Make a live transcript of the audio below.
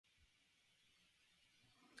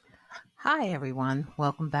Hi everyone,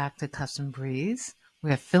 welcome back to Custom Breeze,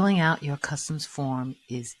 where filling out your customs form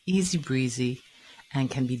is easy breezy and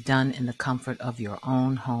can be done in the comfort of your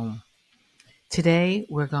own home. Today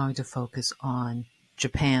we're going to focus on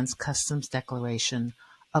Japan's Customs Declaration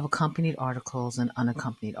of Accompanied Articles and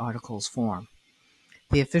Unaccompanied Articles form.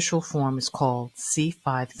 The official form is called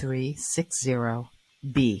C5360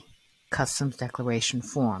 B, Customs Declaration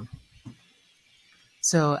Form.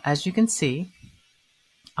 So as you can see,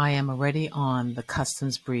 I am already on the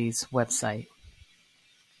Customs Breeze website,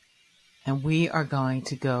 and we are going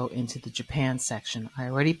to go into the Japan section. I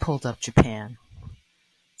already pulled up Japan.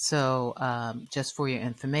 So just for your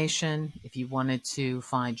information, if you wanted to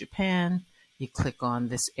find Japan, you click on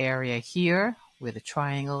this area here where the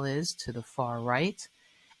triangle is to the far right,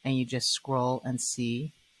 and you just scroll and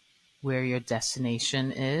see where your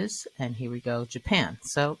destination is. And here we go, Japan.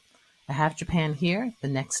 So I have Japan here. The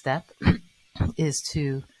next step is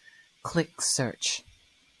to click search.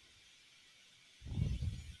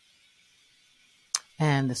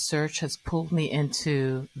 And the search has pulled me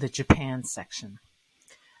into the Japan section.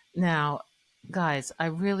 Now, guys, I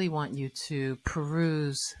really want you to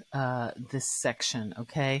peruse this section,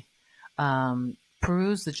 okay?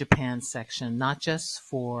 Peruse the Japan section, not just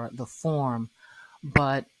for the form,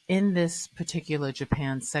 but in this particular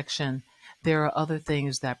Japan section, there are other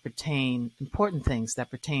things that pertain, important things that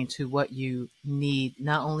pertain to what you need,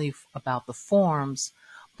 not only about the forms,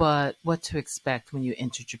 but what to expect when you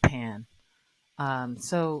enter Japan.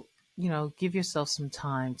 So, give yourself some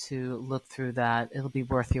time to look through that. It'll be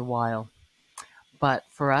worth your while. But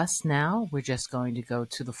for us now, we're just going to go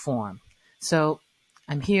to the form. So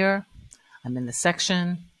I'm here. I'm in the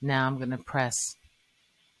section. Now I'm going to press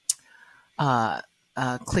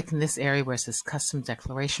click in this area where it says Custom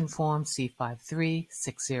Declaration Form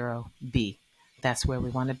C5360B. That's where we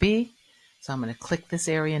want to be. So I'm going to click this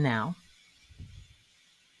area now.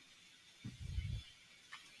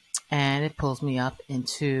 And it pulls me up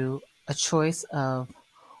into a choice of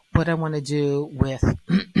what I want to do with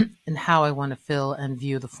and how I want to fill and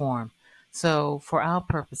view the form. So for our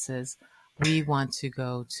purposes, we want to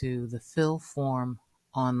go to the fill form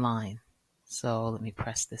online. So let me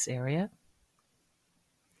press this area.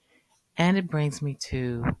 And it brings me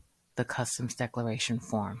to the Customs Declaration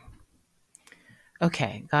form.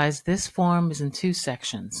 Okay, guys, this form is in two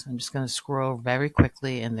sections. I'm just going to scroll very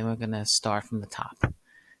quickly and then we're going to start from the top.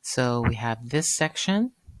 So we have this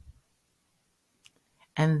section,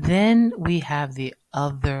 and then we have the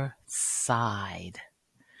other side.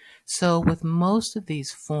 So with most of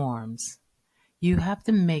these forms, you have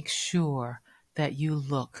to make sure that you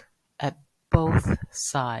look at both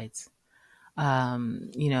sides.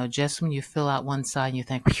 Just when you fill out one side and you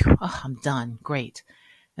think, oh, I'm done, great.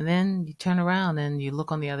 And then you turn around and you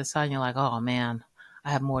look on the other side and you're like, oh man, I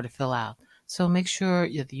have more to fill out. So make sure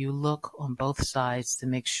that you look on both sides to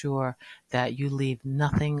make sure that you leave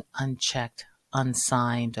nothing unchecked,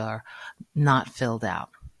 unsigned, or not filled out.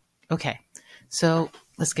 Okay, so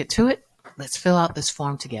let's get to it. Let's fill out this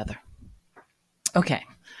form together. Okay,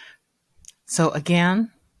 so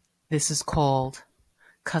again, this is called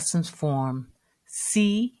Customs Form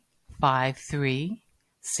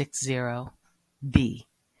C5360B.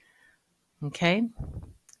 Okay,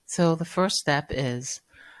 so the first step is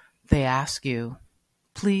they ask you,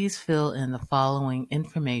 please fill in the following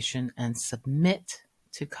information and submit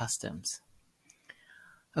to customs.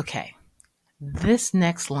 Okay, this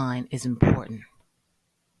next line is important.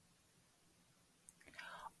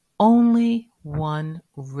 Only one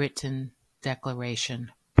written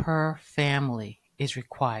declaration per family is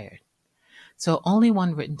required. So only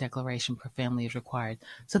one written declaration per family is required.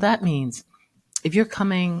 So that means if you're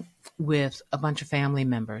coming with a bunch of family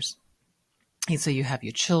members, and so you have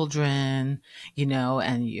your children,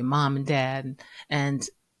 and your mom and dad, and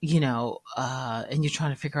you're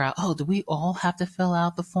trying to figure out, do we all have to fill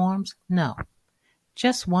out the forms? No,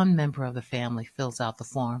 just one member of the family fills out the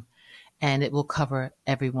form, and it will cover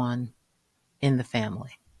everyone in the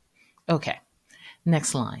family. Okay,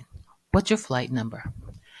 next line. What's your flight number?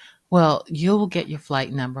 Well, you'll get your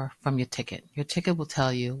flight number from your ticket. Your ticket will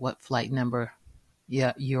tell you what flight number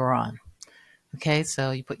you're on. Okay,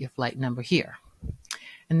 so you put your flight number here.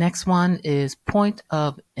 The next one is point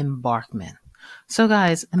of embarkment. So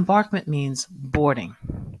guys, embarkment means boarding.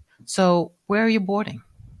 So where are you boarding?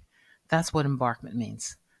 That's what embarkment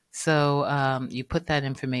means. So you put that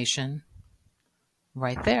information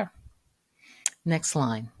right there. Next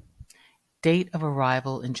line, date of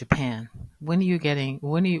arrival in Japan. When are you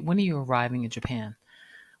arriving in Japan?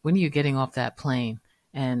 When are you getting off that plane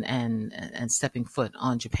and stepping foot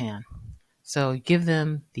on Japan? So give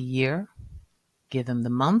them the year, give them the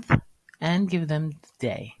month, and give them the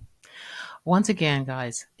day. Once again,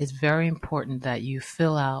 guys, it's very important that you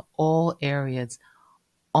fill out all areas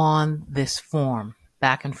on this form,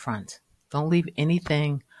 back and front. Don't leave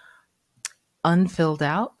anything unfilled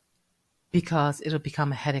out because it'll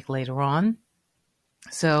become a headache later on.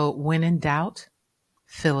 So when in doubt,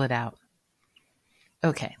 fill it out.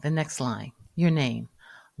 Okay, the next line, your name,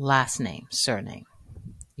 last name, surname.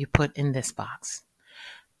 You put in this box.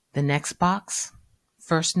 The next box,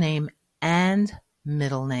 first name and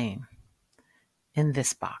middle name in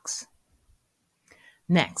this box.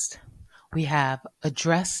 Next, we have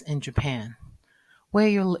address in Japan. Where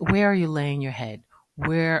are you laying your head?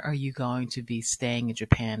 Where are you going to be staying in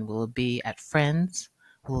Japan? Will it be at friends?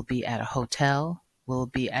 Will it be at a hotel? Will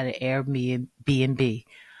it be at an Airbnb?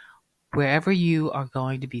 Wherever you are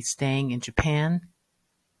going to be staying in Japan,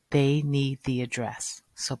 they need the address.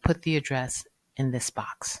 So put the address in this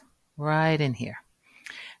box, right in here.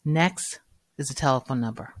 Next is a telephone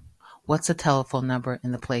number. What's a telephone number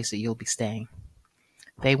in the place that you'll be staying?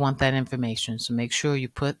 They want that information, so make sure you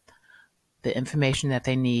put the information that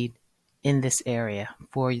they need in this area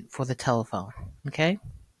for the telephone. Okay?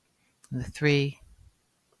 The three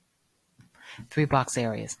box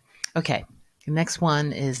areas. Okay. The next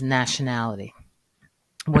one is nationality.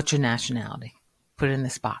 What's your nationality? Put it in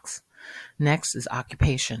this box. Next is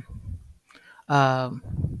occupation.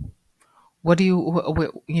 What do you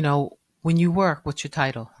when you work, what's your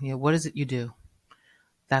title? What is it you do?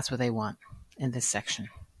 That's what they want in this section.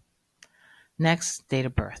 Next, date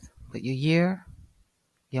of birth. Put your year,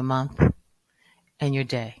 your month, and your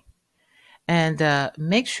day. And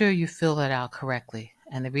make sure you fill that out correctly.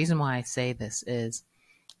 And the reason why I say this is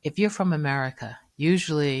if you're from America,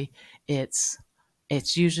 usually it's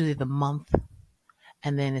usually the month,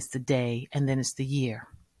 and then it's the day, and then it's the year.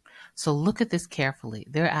 So look at this carefully.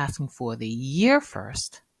 They're asking for the year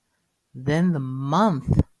first, then the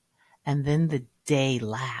month, and then the day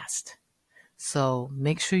last. So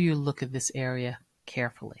make sure you look at this area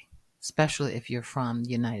carefully, especially if you're from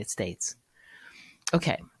the United States.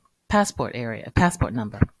 Okay, passport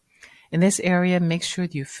number. In this area, make sure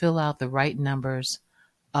you fill out the right numbers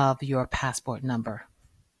of your passport number.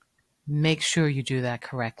 Make sure you do that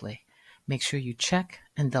correctly. Make sure you check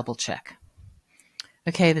and double check.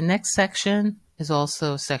 Okay, the next section is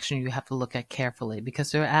also a section you have to look at carefully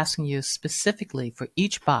because they're asking you specifically for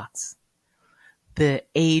each box the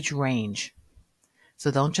age range. So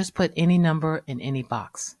don't just put any number in any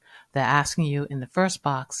box. They're asking you in the first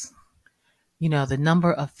box, the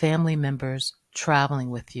number of family members traveling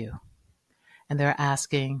with you. And they're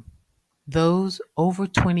asking those over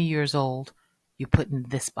 20 years old, you put in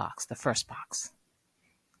this box, the first box.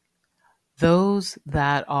 Those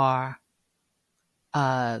that are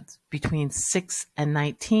between 6 and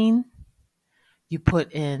 19, you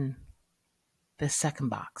put in the second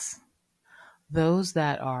box. Those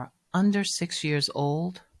that are under 6 years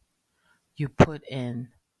old, you put in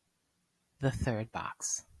the third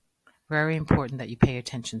box. Very important that you pay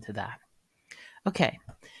attention to that. Okay,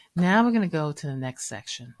 now we're going to go to the next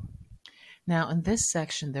section. Now in this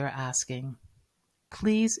section, they're asking,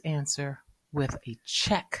 please answer with a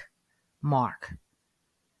check mark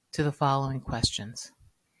to the following questions.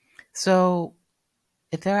 So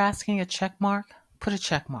if they're asking a check mark, put a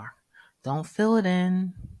check mark. Don't fill it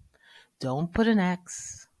in. Don't put an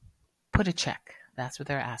X. Put a check. That's what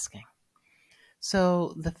they're asking.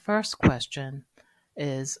 So the first question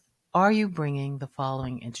is, are you bringing the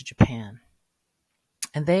following into Japan?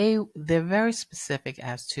 And they're very specific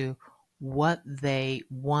as to what they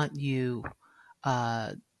want you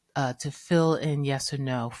to fill in yes or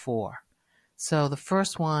no for. So the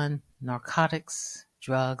first one, narcotics,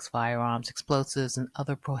 drugs, firearms, explosives, and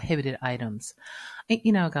other prohibited items.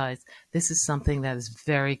 Guys, this is something that is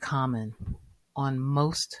very common on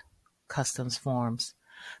most customs forms.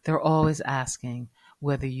 They're always asking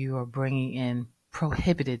whether you are bringing in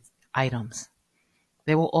prohibited items.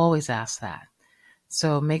 They will always ask that.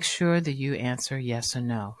 So make sure that you answer yes or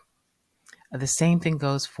no. The same thing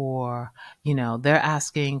goes for, they're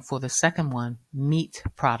asking for the second one, meat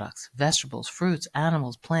products, vegetables, fruits,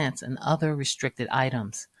 animals, plants, and other restricted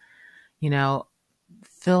items.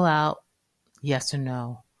 Fill out yes or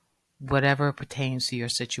no, whatever pertains to your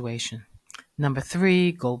situation. Number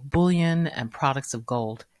 3, gold bullion and products of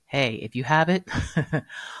gold. Hey, if you have it,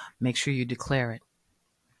 make sure you declare it.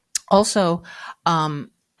 Also,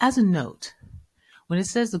 as a note, when it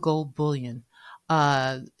says the gold bullion,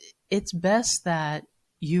 it's best that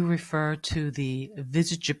you refer to the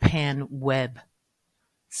Visit Japan web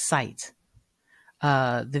site,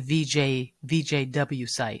 the VJW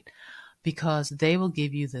site, because they will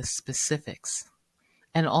give you the specifics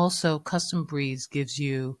And also, Custom Breeds gives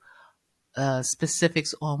you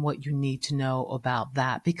specifics on what you need to know about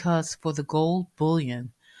that, because for the gold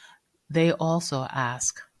bullion, they also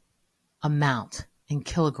ask amount in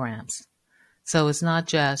kilograms. So it's not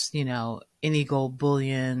just, any gold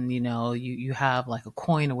bullion, you have like a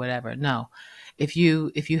coin or whatever. No. If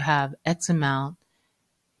you have X amount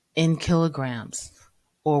in kilograms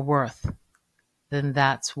or worth, then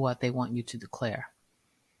that's what they want you to declare.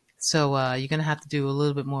 So you're going to have to do a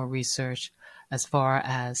little bit more research as far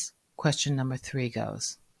as question number 3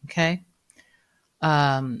 goes. Okay.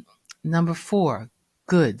 Number 4,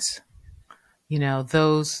 goods.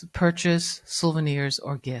 Those purchase, souvenirs,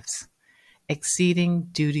 or gifts exceeding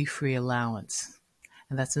duty-free allowance.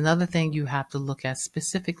 And that's another thing you have to look at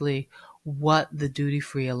specifically, what the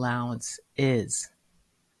duty-free allowance is.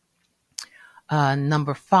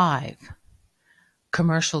 Number 5,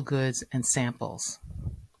 commercial goods and samples.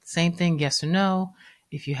 Same thing, yes or no,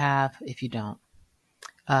 if you have, if you don't.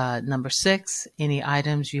 Number 6, any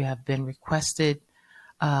items you have been requested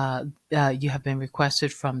from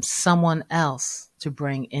someone else to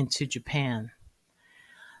bring into Japan.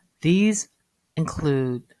 These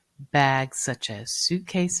include bags such as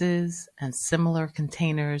suitcases and similar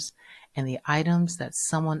containers, and the items that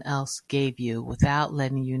someone else gave you without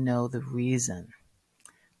letting you know the reason.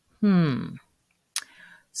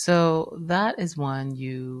 So that is one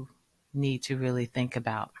you need to really think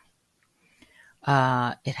about.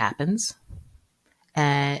 It happens,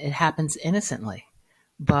 and it happens innocently,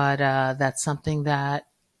 but that's something that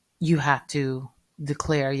you have to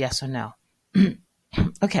declare yes or no.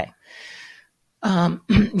 Okay.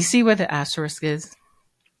 You see where the asterisk is?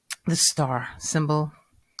 The star symbol.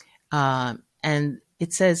 And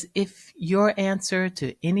it says, if your answer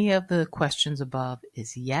to any of the questions above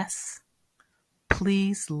is yes,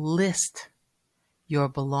 please list your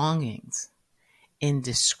belongings in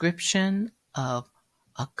description of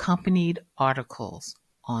accompanied articles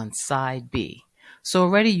on side B. So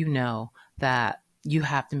already you know that you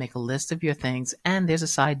have to make a list of your things, and there's a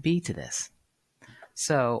side B to this.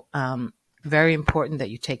 So very important that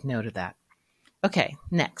you take note of that. Okay,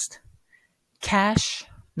 next. Cash,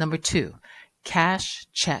 number 2, cash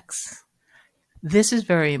checks. This is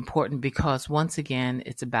very important because, once again,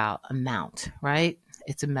 it's about amount, right?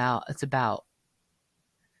 It's about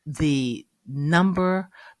the number,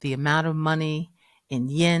 the amount of money in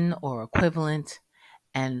yen or equivalent,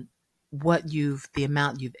 and the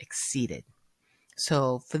amount you've exceeded.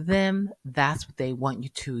 So for them, that's what they want you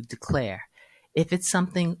to declare. If it's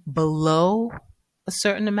something below a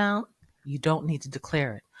certain amount, you don't need to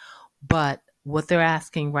declare it. But what they're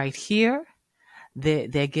asking right here,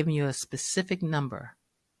 they're giving you a specific number.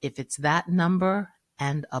 If it's that number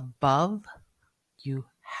and above, you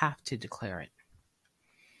have to declare it.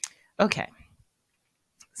 Okay.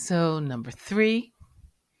 So number 3,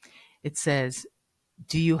 it says,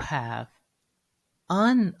 do you have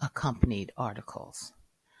unaccompanied articles?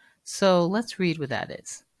 So let's read what that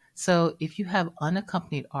is. So if you have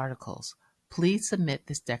unaccompanied articles, please submit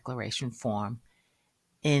this declaration form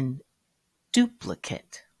in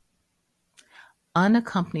duplicate.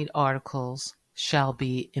 Unaccompanied articles shall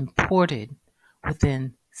be imported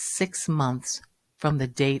within 6 months from the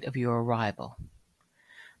date of your arrival.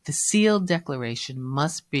 The sealed declaration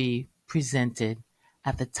must be presented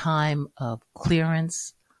at the time of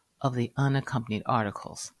clearance of the unaccompanied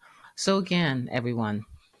articles. So again, everyone,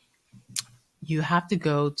 you have to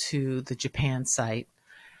go to the Japan site,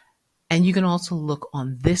 and you can also look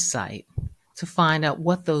on this site to find out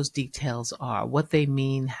what those details are, what they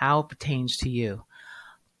mean, how it pertains to you.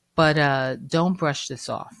 But don't brush this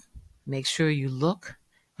off. Make sure you look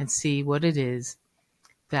and see what it is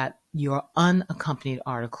that your unaccompanied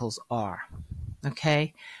articles are.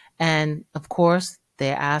 Okay? And of course,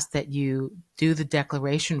 they ask that you do the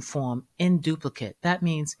declaration form in duplicate. That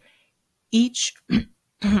means each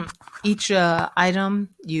item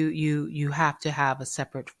you have to have a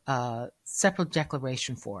separate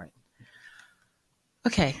declaration for it.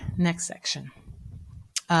 Okay, next section.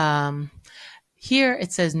 Here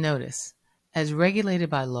it says, notice, as regulated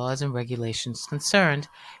by laws and regulations concerned,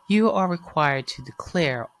 you are required to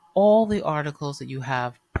declare all the articles that you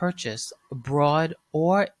have purchased abroad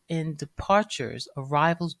or in departures,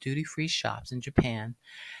 arrivals, duty-free shops in Japan,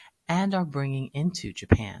 and are bringing into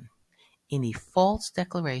Japan. Any false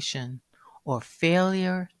declaration or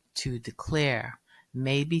failure to declare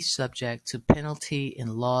may be subject to penalty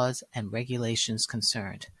in laws and regulations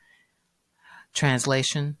concerned.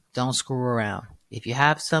 Translation, don't screw around. If you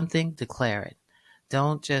have something, declare it.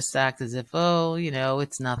 Don't just act as if,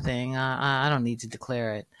 it's nothing. I don't need to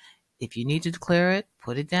declare it. if you need to declare it,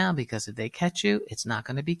 put it down, because if they catch you, it's not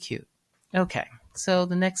going to be cute. Okay, so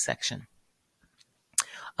the next section.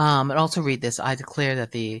 And also read this. I declare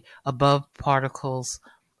that the above particulars,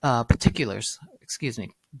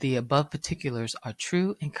 the above particulars are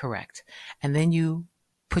true and correct. And then you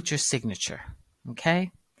put your signature.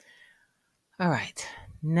 Okay? All right.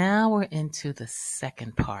 Now we're into the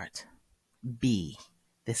second part, B.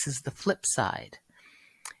 This is the flip side.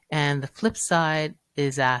 And the flip side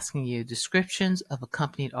is asking you descriptions of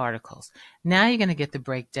accompanied articles. Now you're going to get the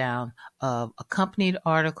breakdown of accompanied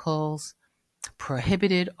articles,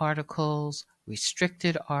 prohibited articles,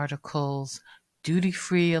 restricted articles,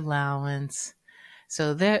 duty-free allowance.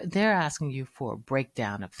 So they're asking you for a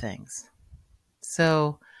breakdown of things.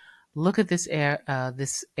 So look at this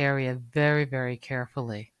area very, very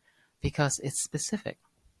carefully, because it's specific.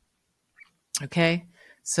 Okay,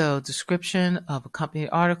 so description of accompanied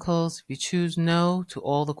articles. If you choose no to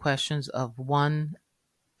all the questions of 1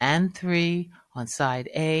 and 3 on side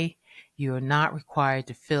A, you are not required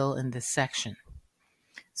to fill in this section.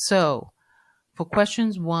 So for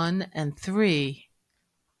questions 1 and 3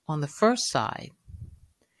 on the first side,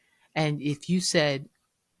 and if you said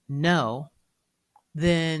no,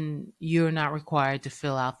 then you're not required to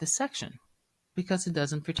fill out this section because it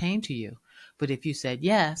doesn't pertain to you. But if you said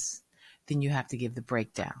yes, then you have to give the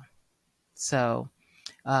breakdown. So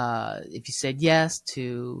if you said yes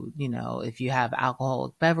to, if you have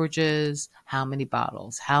alcoholic beverages, how many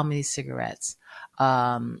bottles, how many cigarettes,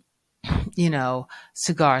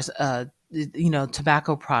 cigars,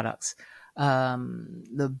 tobacco products,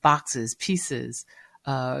 the boxes, pieces.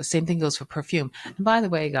 Same thing goes for perfume. And by the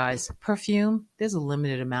way, guys, perfume, there's a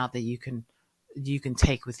limited amount that you can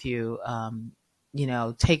take with you,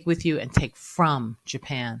 take with you and take from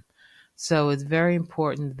Japan. So it's very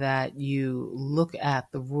important that you look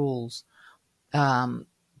at the rules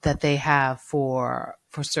that they have for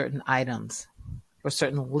certain items, for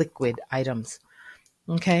certain liquid items.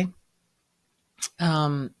 Okay.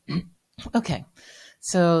 Okay.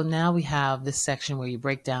 So now we have this section where you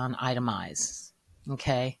break down, itemize,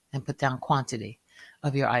 okay, and put down quantity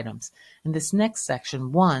of your items. In this next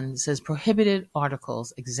section, 1 says prohibited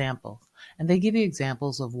articles example, and they give you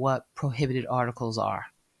examples of what prohibited articles are.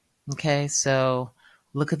 Okay, so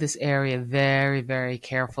look at this area very, very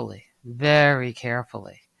carefully,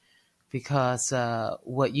 because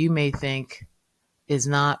what you may think is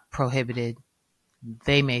not prohibited,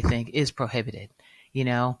 they may think is prohibited.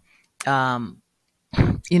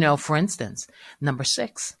 For instance, number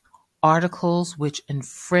 6, articles which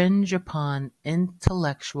infringe upon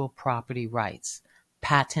intellectual property rights,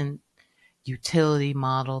 patent, utility,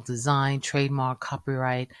 model, design, trademark,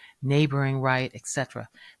 copyright, neighboring right, etc.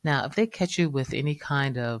 Now, if they catch you with any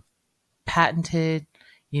kind of patented,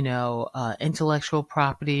 intellectual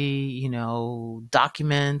property,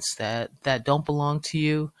 documents that don't belong to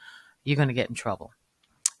you, you're going to get in trouble.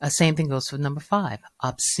 Same thing goes for number 5,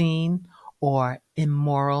 obscene or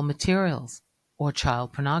immoral materials or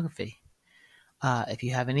child pornography. If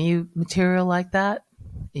you have any material like that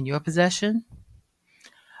in your possession,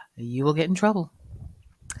 you will get in trouble.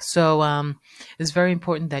 So it's very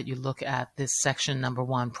important that you look at this section number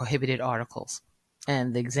 1, prohibited articles,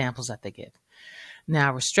 and the examples that they give.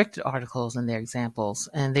 Now, restricted articles and their examples,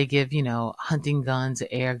 and they give, hunting guns,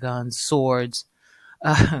 air guns, swords,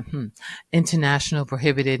 international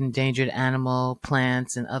prohibited endangered animal,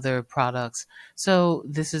 plants, and other products. So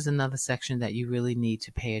this is another section that you really need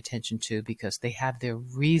to pay attention to because they have their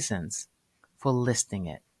reasons for listing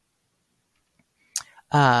it.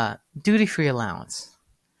 Duty-free allowance.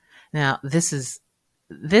 Now, this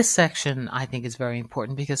section I think is very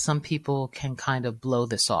important because some people can kind of blow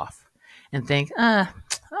this off and think, I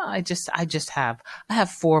have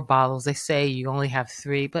 4 bottles. They say you only have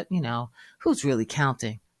 3, but who's really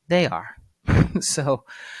counting? They are. So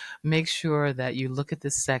make sure that you look at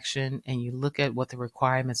this section and you look at what the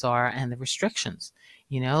requirements are and the restrictions.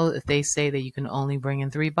 If they say that you can only bring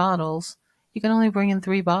in 3 bottles, you can only bring in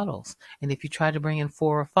 3 bottles. And if you try to bring in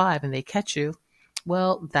 4 or 5 and they catch you,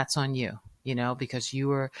 well, that's on you, because you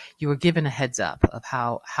were given a heads up of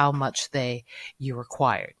how much you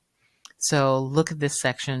required. So look at this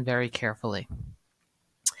section very carefully.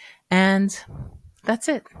 And that's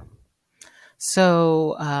it.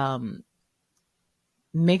 So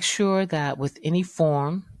make sure that with any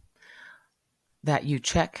form that you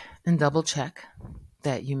check and double check,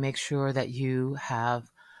 that you make sure that you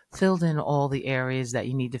have filled in all the areas that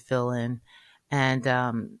you need to fill in, and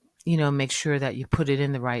make sure that you put it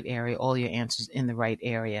in the right area, all your answers in the right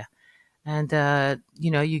area. And,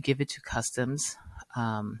 you give it to customs,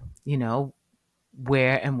 where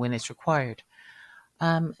and when it's required.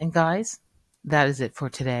 And guys, that is it for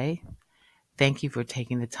today. Thank you for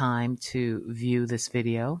taking the time to view this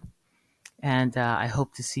video. And I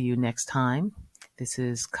hope to see you next time. This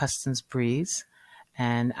is Customs Breeze,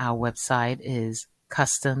 and our website is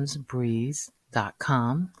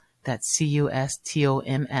customsbreeze.com. That's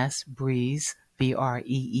CUSTOMS Breeze, BREEZE.com.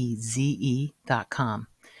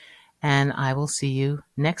 And I will see you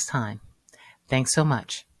next time. Thanks so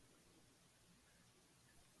much.